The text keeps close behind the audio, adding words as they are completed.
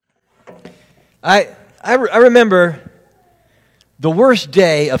I remember the worst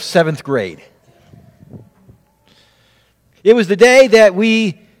day of 7th grade. It was the day that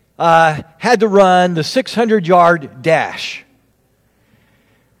we had to run the 600-yard dash.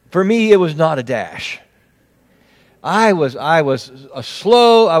 For me, it was not a dash. I was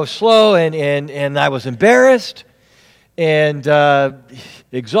slow, and I was embarrassed and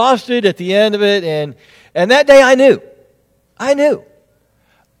exhausted at the end of it. And that day, I knew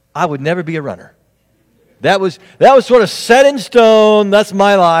I would never be a runner. That was sort of set in stone. That's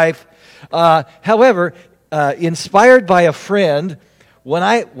my life. However, inspired by a friend, when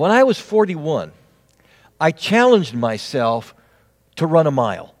I was 41, I challenged myself to run a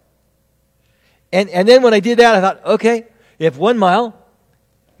mile. And then when I did that, I thought, okay, if 1 mile,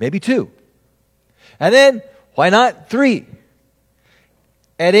 maybe 2. And then, why not 3?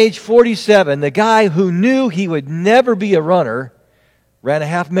 At age 47, the guy who knew he would never be a runner ran a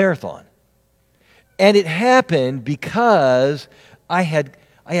half marathon. And it happened because I had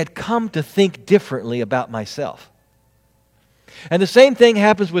come to think differently about myself. And the same thing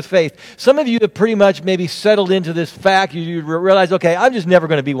happens with faith. Some of you have pretty much maybe settled into this fact. You realize, okay, I'm just never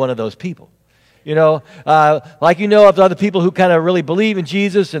going to be one of those people. You know, like you know of other people who kind of really believe in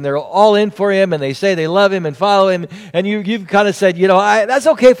Jesus and they're all in for Him and they say they love Him and follow Him. And you've kind of said, that's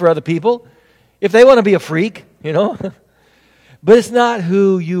okay for other people if they want to be a freak, But it's not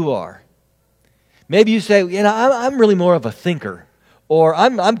who you are. Maybe you say, I'm really more of a thinker, or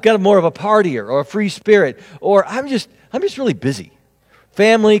I'm kind of more of a partier or a free spirit, or I'm just really busy.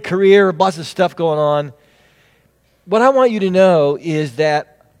 Family, career, lots of stuff going on. What I want you to know is that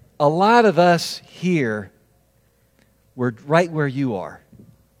a lot of us here were right where you are.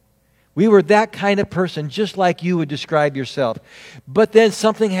 We were that kind of person, just like you would describe yourself. But then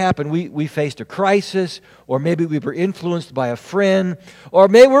something happened. We faced a crisis, or maybe we were influenced by a friend, or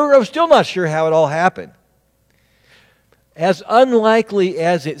maybe we're still not sure how it all happened. As unlikely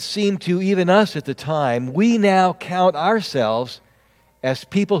as it seemed to even us at the time, we now count ourselves as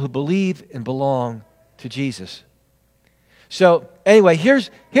people who believe and belong to Jesus. So anyway, here's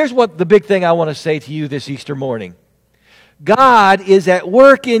what the big thing I want to say to you this Easter morning. God is at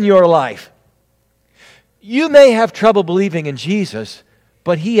work in your life. You may have trouble believing in Jesus,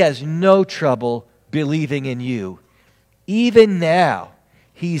 but He has no trouble believing in you. Even now,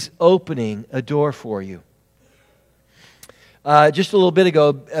 He's opening a door for you. Just a little bit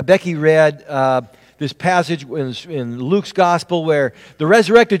ago, Becky read this passage in Luke's Gospel where the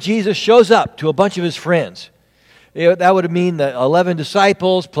resurrected Jesus shows up to a bunch of His friends. That would mean the 11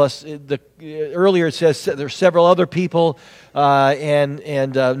 disciples, plus earlier it says there's several other people,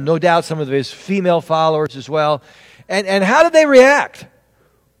 and no doubt some of His female followers as well. And how did they react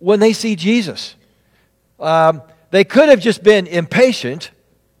when they see Jesus? They could have just been impatient,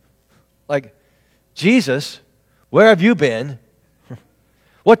 like, Jesus, where have you been?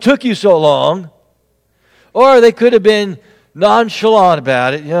 What took you so long? Or they could have been nonchalant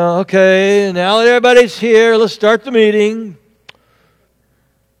about it. Okay, now that everybody's here, let's start the meeting.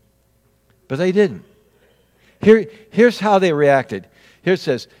 But they didn't. Here's how they reacted. Here it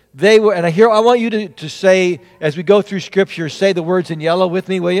says, they were, and I want you to say, as we go through Scripture, say the words in yellow with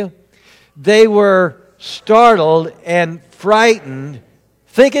me, will you? They were startled and frightened,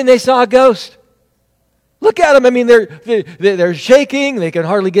 thinking they saw a ghost. Look at them. I mean, they're shaking. They can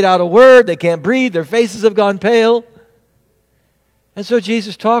hardly get out a word. They can't breathe. Their faces have gone pale. And so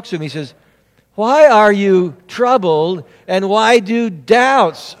Jesus talks to him. He says, why are you troubled, and why do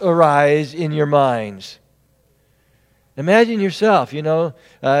doubts arise in your minds? Imagine yourself, 2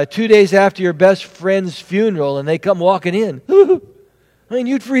 days after your best friend's funeral, and they come walking in. I mean,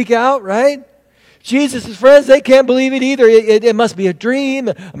 you'd freak out, right? Jesus' friends, they can't believe it either. It must be a dream.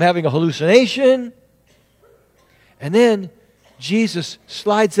 I'm having a hallucination. And then Jesus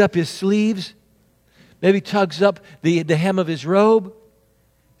slides up His sleeves, maybe tugs up the hem of His robe,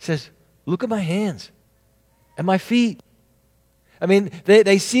 says, look at my hands and my feet. I mean,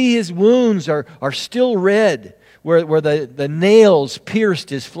 they see His wounds are still red, where the nails pierced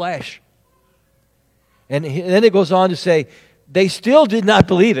His flesh. And then it goes on to say, they still did not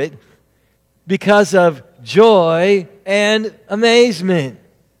believe it because of joy and amazement.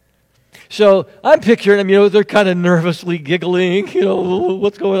 So I'm picturing them, they're kind of nervously giggling,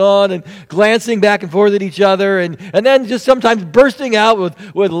 what's going on, and glancing back and forth at each other, and then just sometimes bursting out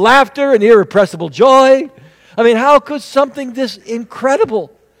with laughter and irrepressible joy. I mean, how could something this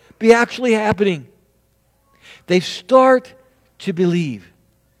incredible be actually happening? They start to believe.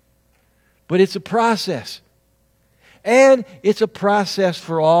 But it's a process. And it's a process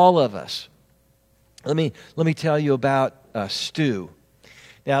for all of us. Let me tell you about Stu.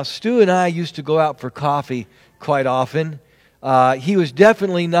 Now, Stu and I used to go out for coffee quite often. He was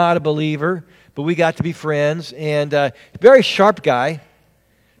definitely not a believer, but we got to be friends. And very sharp guy.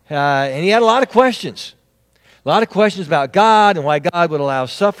 And he had a lot of questions. A lot of questions about God and why God would allow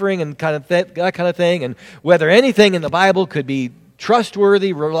suffering and that kind of thing, and whether anything in the Bible could be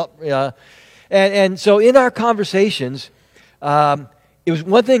trustworthy. And so in our conversations, it was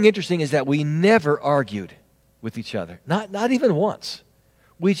one thing interesting is that we never argued with each other. Not even once.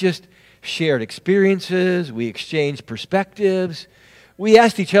 We just shared experiences. We exchanged perspectives. We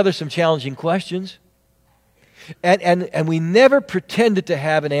asked each other some challenging questions. And we never pretended to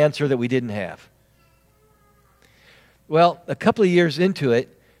have an answer that we didn't have. Well, a couple of years into it,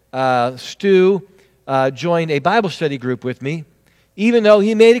 Stu joined a Bible study group with me, even though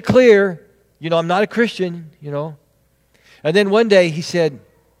he made it clear, I'm not a Christian, And then one day he said,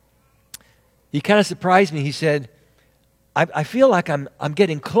 he kind of surprised me. He said, I feel like I'm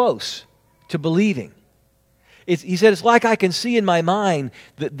getting close to believing. He said, it's like I can see in my mind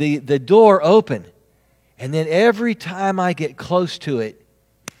the door open, and then every time I get close to it,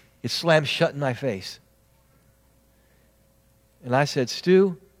 it slams shut in my face. And I said,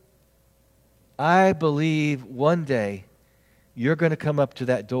 Stu, I believe one day you're going to come up to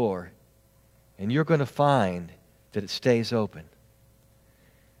that door and you're going to find that it stays open.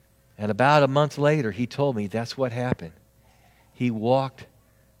 And about a month later, he told me that's what happened. He walked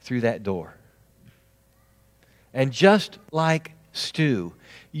through that door. And just like Stu,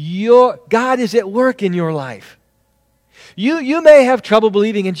 God is at work in your life. You may have trouble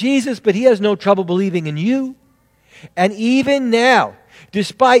believing in Jesus, but He has no trouble believing in you. And even now,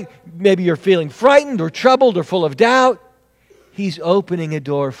 despite maybe you're feeling frightened or troubled or full of doubt, He's opening a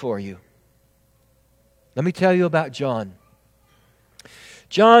door for you. Let me tell you about John.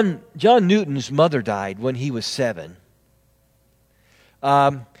 John Newton's mother died when he was 7.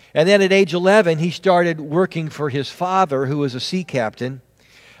 And then at age 11, he started working for his father, who was a sea captain.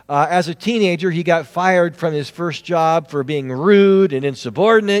 As a teenager, he got fired from his first job for being rude and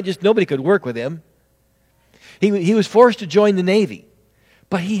insubordinate. Just nobody could work with him. He was forced to join the Navy,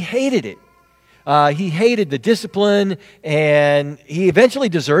 but he hated it. He hated the discipline, and he eventually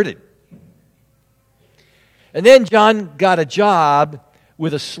deserted. And then John got a job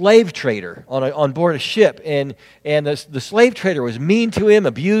with a slave trader on board a ship, and the slave trader was mean to him,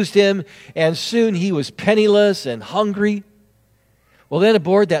 abused him, and soon he was penniless and hungry. Well, then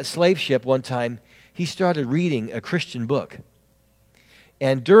aboard that slave ship one time, he started reading a Christian book.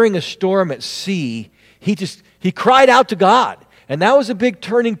 And during a storm at sea, he cried out to God. And that was a big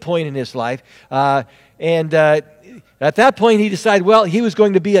turning point in his life. At that point, he decided, he was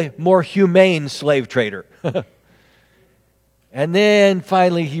going to be a more humane slave trader. And then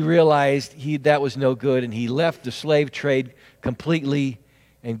finally he realized that was no good, and he left the slave trade completely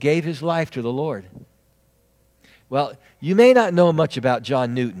and gave his life to the Lord. Well, you may not know much about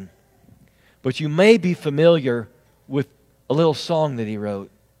John Newton, but you may be familiar with a little song that he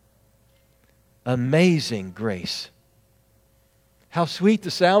wrote. Amazing grace. How sweet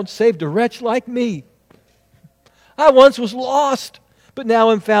the sound saved a wretch like me. I once was lost, but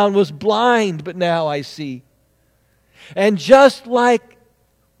now am found, was blind, but now I see. And just like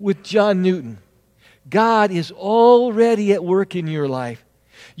with John Newton, God is already at work in your life.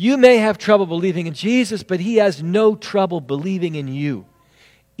 You may have trouble believing in Jesus, but He has no trouble believing in you.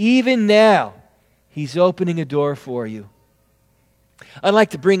 Even now, He's opening a door for you. I'd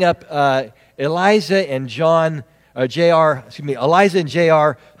like to bring up Eliza and Eliza and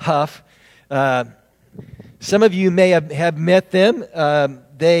J.R. Huff. Some of you may have met them.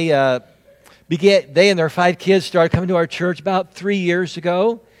 They and their 5 kids started coming to our church about 3 years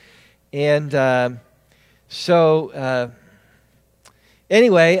ago. And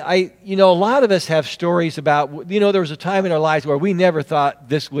anyway, a lot of us have stories about, there was a time in our lives where we never thought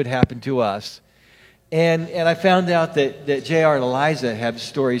this would happen to us. And I found out that J.R. and Eliza have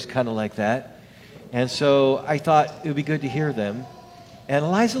stories kind of like that. And so I thought it would be good to hear them. And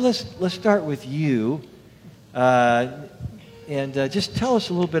Eliza, let's start with you. And just tell us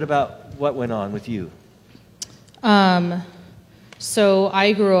a little bit about what went on with you. So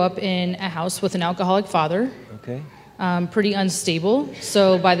I grew up in a house with an alcoholic father. Okay. Pretty unstable.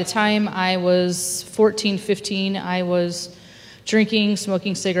 So by the time I was 14, 15, I was drinking,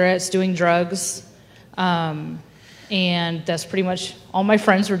 smoking cigarettes, doing drugs. And that's pretty much all my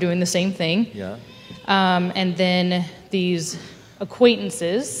friends were doing the same thing. Yeah. And then these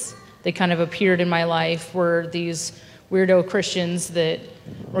acquaintances that kind of appeared in my life were these weirdo Christians that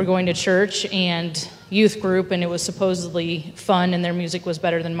were going to church and youth group, and it was supposedly fun, and their music was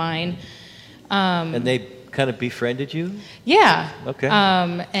better than mine. And they kind of befriended you? Yeah. Okay.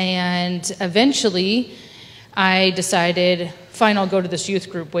 And eventually I decided, fine, I'll go to this youth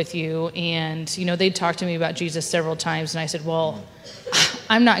group with you. And, they'd talked to me about Jesus several times. And I said, well,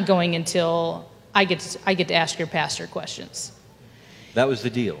 I'm not going until I get to ask your pastor questions. That was the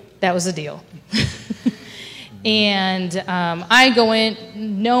deal. That was the deal. And I go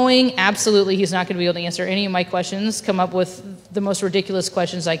in knowing absolutely he's not going to be able to answer any of my questions, come up with the most ridiculous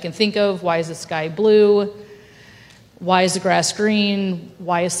questions I can think of. Why is the sky blue? Why is the grass green?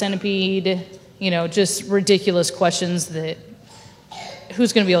 Why is centipede? Just ridiculous questions that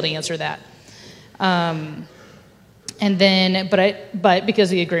who's going to be able to answer that? And then, but because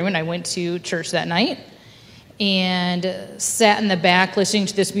of the agreement, I went to church that night and sat in the back listening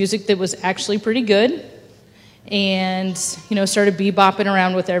to this music that was actually pretty good. And, started bebopping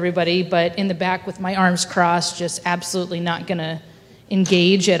around with everybody, but in the back with my arms crossed, just absolutely not going to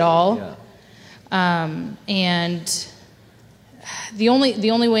engage at all. Yeah. And the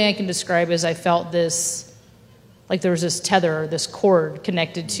only way I can describe is I felt this, like there was this tether, this cord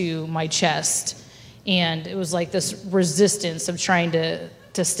connected to my chest, and it was like this resistance of trying to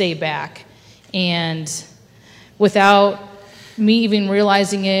stay back. And without me even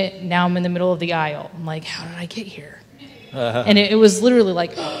realizing it, now I'm in the middle of the aisle. I'm like, how did I get here? And it was literally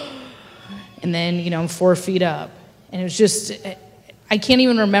like, and then, I'm 4 feet up. And it was just, I can't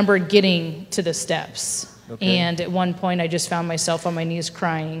even remember getting to the steps. Okay. And at one point, I just found myself on my knees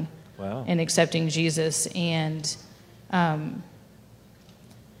crying. Wow. And accepting Jesus. And for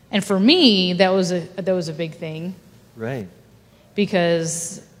me, that was a big thing. Right.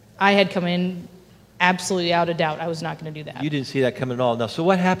 Because I had come in absolutely out of doubt I was not going to do that. You didn't see that coming at all. Now, so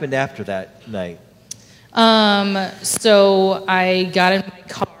what happened after that night? So I got in my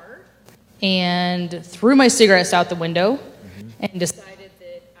car and threw my cigarettes out the window and decided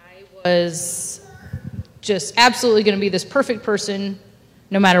that I was just absolutely going to be this perfect person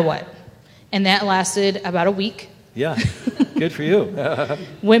no matter what. And that lasted about a week. Yeah, good for you.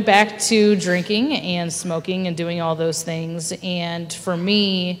 Went back to drinking and smoking and doing all those things. And for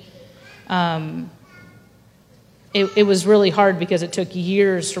me, it was really hard because it took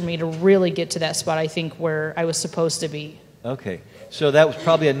years for me to really get to that spot, I think, where I was supposed to be. Okay. So that was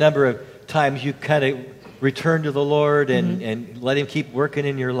probably a number of times you kind of returned to the Lord and let Him keep working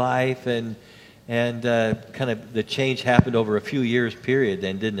in your life, and kind of the change happened over a few years period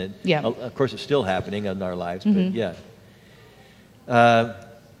then, didn't it? Yeah. Of course, it's still happening in our lives, but yeah.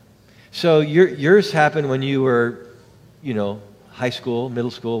 So yours happened when you were, high school,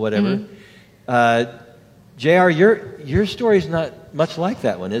 middle school, whatever. JR, your story's not much like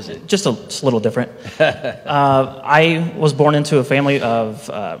that one, is it? Just a little different. I was born into a family of,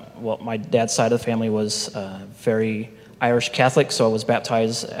 my dad's side of the family was very Irish Catholic, so I was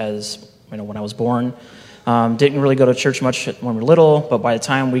baptized as, when I was born. Didn't really go to church much when we were little, but by the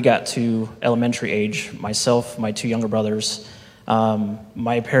time we got to elementary age, myself, my 2 younger brothers,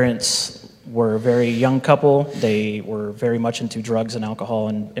 my parents were a very young couple. They were very much into drugs and alcohol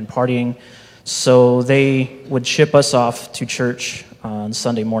and partying. So they would ship us off to church on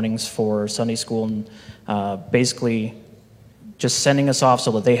Sunday mornings for Sunday school, and basically just sending us off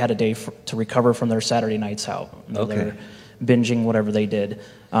so that they had a day to recover from their Saturday nights out. Their binging, whatever they did.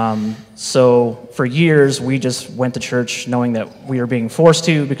 So for years, we just went to church knowing that we were being forced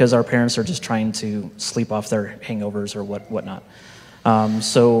to because our parents are just trying to sleep off their hangovers or whatnot.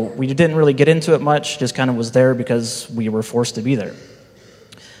 So we didn't really get into it much, just kind of was there because we were forced to be there.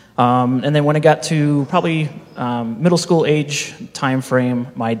 And then when it got to probably middle school age time frame,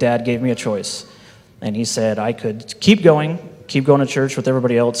 my dad gave me a choice. And he said I could keep going to church with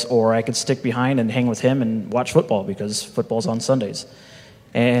everybody else, or I could stick behind and hang with him and watch football because football's on Sundays.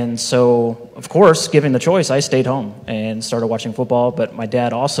 And so, of course, given the choice, I stayed home and started watching football. But my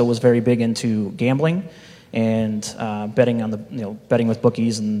dad also was very big into gambling and betting on betting with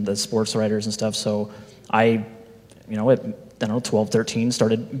bookies and the sports writers and stuff. So I 12, 13,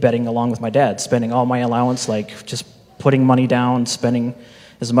 started betting along with my dad, spending all my allowance, like just putting money down, spending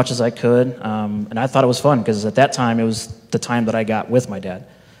as much as I could. And I thought it was fun because at that time, it was the time that I got with my dad.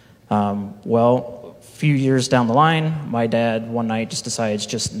 A few years down the line, my dad one night just decided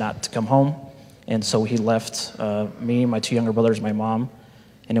just not to come home. And so he left me, my 2 younger brothers, my mom,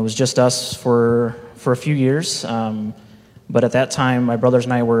 and it was just us for a few years. But at that time, my brothers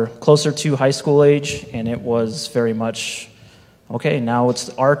and I were closer to high school age, and it was very much, okay, now it's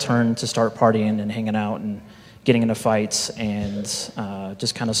our turn to start partying and hanging out and getting into fights and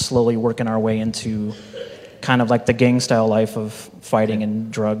just kind of slowly working our way into kind of like the gang-style life of fighting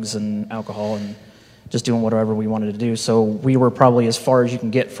and drugs and alcohol and just doing whatever we wanted to do. So we were probably as far as you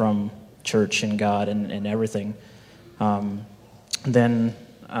can get from church and God and everything. Then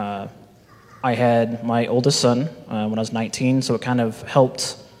I had my oldest son when I was 19, so it kind of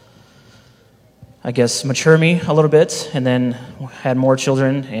helped, I guess, mature me a little bit, and then had more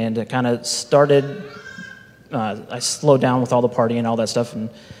children, and it kind of started, I slowed down with all the partying and all that stuff, and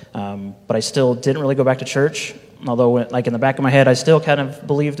but I still didn't really go back to church, although like in the back of my head I still kind of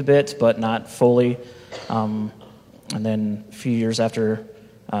believed a bit, but not fully. And then a few years after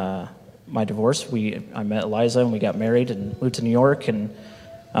my divorce, I met Eliza, and we got married and moved to New York, and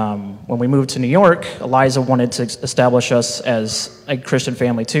when we moved to New York, Eliza wanted to establish us as a Christian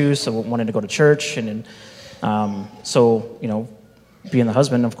family too, so we wanted to go to church, and so, being the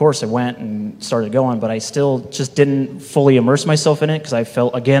husband, of course, I went and started going, but I still just didn't fully immerse myself in it because I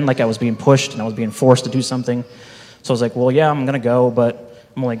felt, again, like I was being pushed and I was being forced to do something. So I was like, well, yeah, I'm going to go, but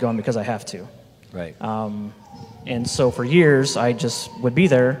I'm only going because I have to. Right. And so for years, I just would be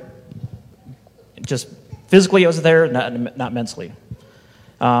there. Just physically, I was there, not mentally.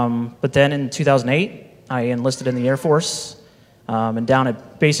 But then in 2008, I enlisted in the Air Force, and down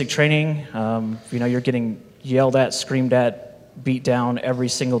at basic training, you're getting yelled at, screamed at, beat down every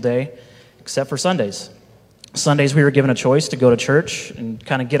single day, except for Sundays. Sundays, we were given a choice to go to church and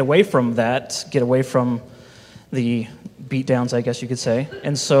kind of get away from that, get away from the beat downs, I guess you could say.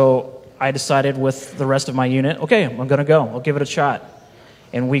 And so I decided with the rest of my unit, okay, I'm going to go. I'll give it a shot.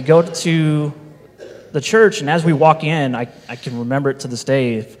 And we go to the church, and as we walk in, I can remember it to this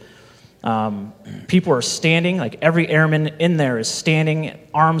day. People are standing, like every airman in there is standing,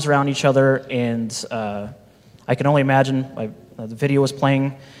 arms around each other, and I can only imagine, the video was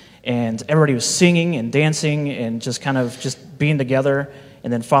playing, and everybody was singing and dancing and just kind of just being together.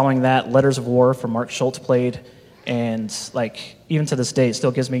 And then following that, Letters of War from Mark Schultz played, and even to this day, it still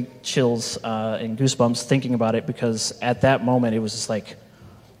gives me chills and goosebumps thinking about it, because at that moment, it was just like,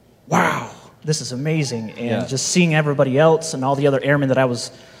 wow, this is amazing. And just seeing everybody else and all the other airmen that I was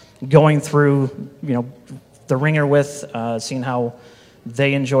going through, the ringer with, seeing how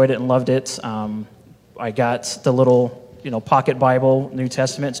they enjoyed it and loved it. I got the little, pocket Bible, New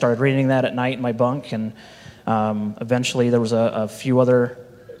Testament, started reading that at night in my bunk, and eventually there was a few other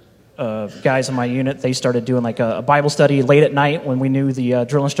guys in my unit. They started doing like a Bible study late at night when we knew the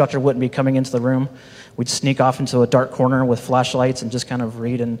drill instructor wouldn't be coming into the room. We'd sneak off into a dark corner with flashlights and just kind of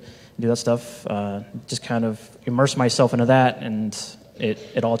read and do that stuff. Just kind of immerse myself into that, and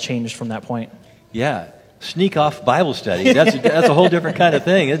it all changed from that point. Yeah. Sneak off Bible study. That's a whole different kind of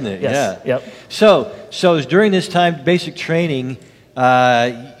thing, isn't it? Yes. Yeah. Yep. So during this time, basic training,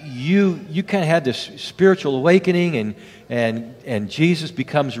 you kind of had this spiritual awakening, and Jesus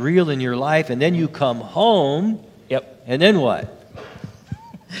becomes real in your life, and then you come home. Yep. And then what?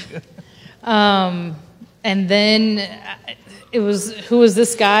 And then it was, who was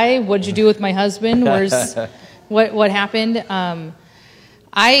this guy? What'd you do with my husband? What happened?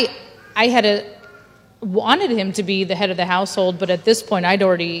 I had wanted him to be the head of the household, but at this point,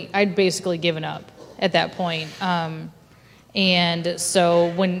 I'd basically given up at that point. And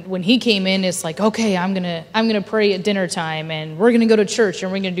so when he came in, it's like, okay, I'm gonna pray at dinner time, and we're gonna go to church,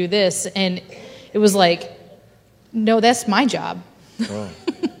 and we're gonna do this, and it was like, no, that's my job. Oh.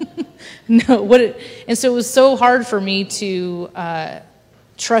 No, and so it was so hard for me to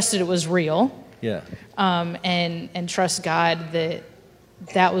trust that it was real. Yeah. And trust God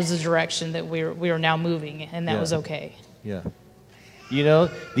that was the direction that we were now moving, and that was okay. Yeah.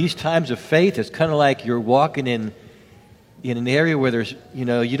 These times of faith, it's kind of like you're walking in an area where there's, you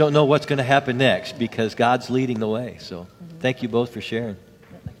don't know what's going to happen next, because God's leading the way. So thank you both for sharing.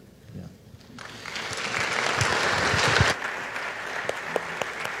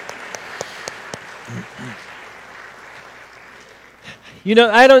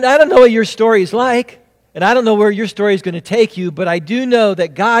 I don't know what your story is like, and I don't know where your story is going to take you, but I do know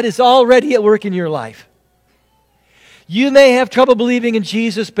that God is already at work in your life. You may have trouble believing in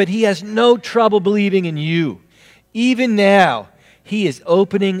Jesus, but He has no trouble believing in you. Even now, He is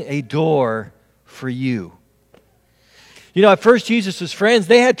opening a door for you. At first, Jesus' friends,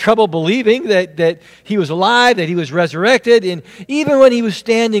 they had trouble believing that He was alive, that He was resurrected, and even when He was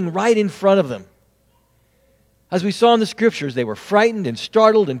standing right in front of them. As we saw in the Scriptures, they were frightened and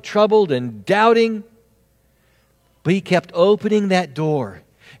startled and troubled and doubting. But He kept opening that door,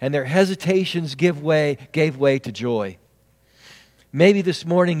 and their hesitations gave way to joy. Maybe this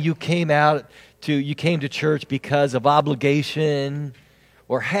morning you came to church because of obligation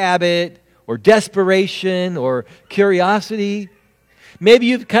or habit or desperation or curiosity. Maybe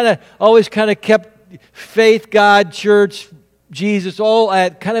you've always kept faith, God, church, Jesus, all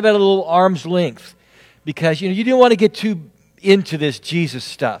at a little arm's length, because you didn't want to get too into this Jesus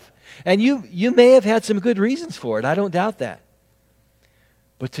stuff. And you may have had some good reasons for it. I don't doubt that.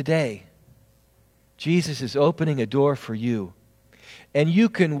 But today, Jesus is opening a door for you. And you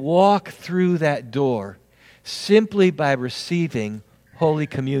can walk through that door simply by receiving Holy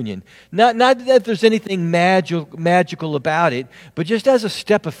Communion. Not that there's anything magical about it, but just as a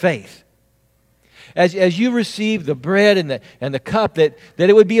step of faith. As you receive the bread and the cup, that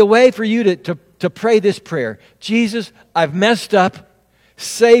it would be a way for you to pray this prayer. Jesus, I've messed up.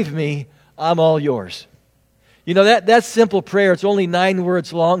 Save me. I'm all yours. You know, that simple prayer, it's only 9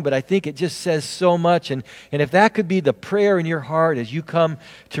 words long, but I think it just says so much. And if that could be the prayer in your heart as you come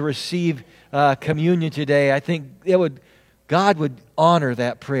to receive communion today, I think God would honor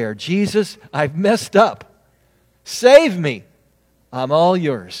that prayer. Jesus, I've messed up. Save me. I'm all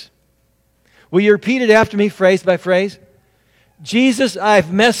yours. Will you repeat it after me, phrase by phrase? Jesus,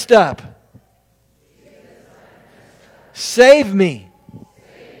 I've messed up. Save me.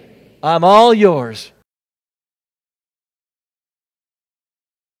 I'm all yours.